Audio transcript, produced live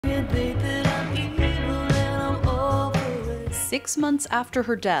6 months after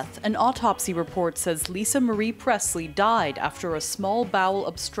her death, an autopsy report says Lisa Marie Presley died after a small bowel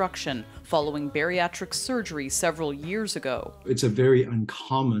obstruction following bariatric surgery several years ago. It's a very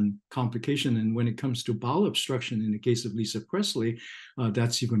uncommon complication, and when it comes to bowel obstruction, in the case of Lisa Presley,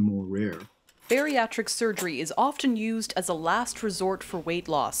 that's even more rare. Bariatric surgery is often used as a last resort for weight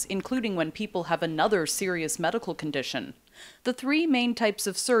loss, including when people have another serious medical condition. The three main types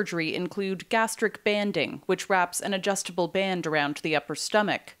of surgery include gastric banding, which wraps an adjustable band around the upper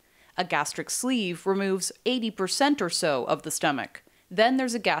stomach. A gastric sleeve removes 80% or so of the stomach. Then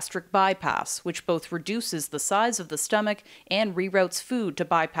there's a gastric bypass, which both reduces the size of the stomach and reroutes food to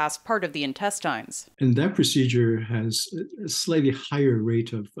bypass part of the intestines. And that procedure has a slightly higher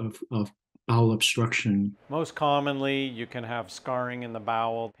rate of bowel obstruction. Most commonly, you can have scarring in the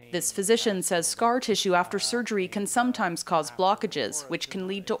bowel. This physician says scar tissue after surgery can sometimes cause blockages, which can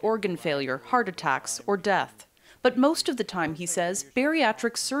lead to organ failure, heart attacks, or death. But most of the time, he says,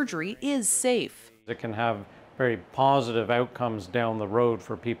 bariatric surgery is safe. It can have very positive outcomes down the road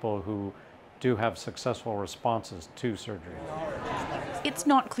for people who do have successful responses to surgery. It's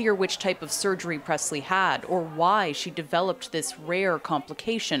not clear which type of surgery Presley had or why she developed this rare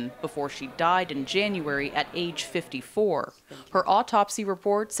complication before she died in January at age 54. Her autopsy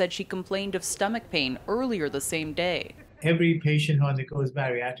report said she complained of stomach pain earlier the same day. Every patient who undergoes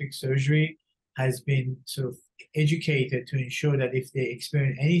bariatric surgery has been sort of educated to ensure that if they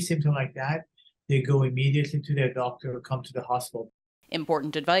experience any symptom like that, they go immediately to their doctor or come to the hospital.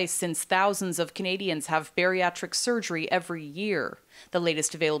 Important advice since thousands of Canadians have bariatric surgery every year. The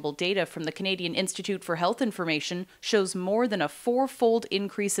latest available data from the Canadian Institute for Health Information shows more than a 4-fold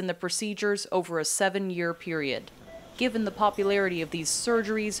increase in the procedures over a 7-year period. Given the popularity of these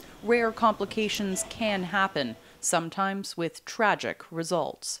surgeries, rare complications can happen, sometimes with tragic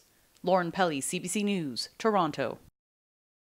results. Lauren Pelly, CBC News, Toronto.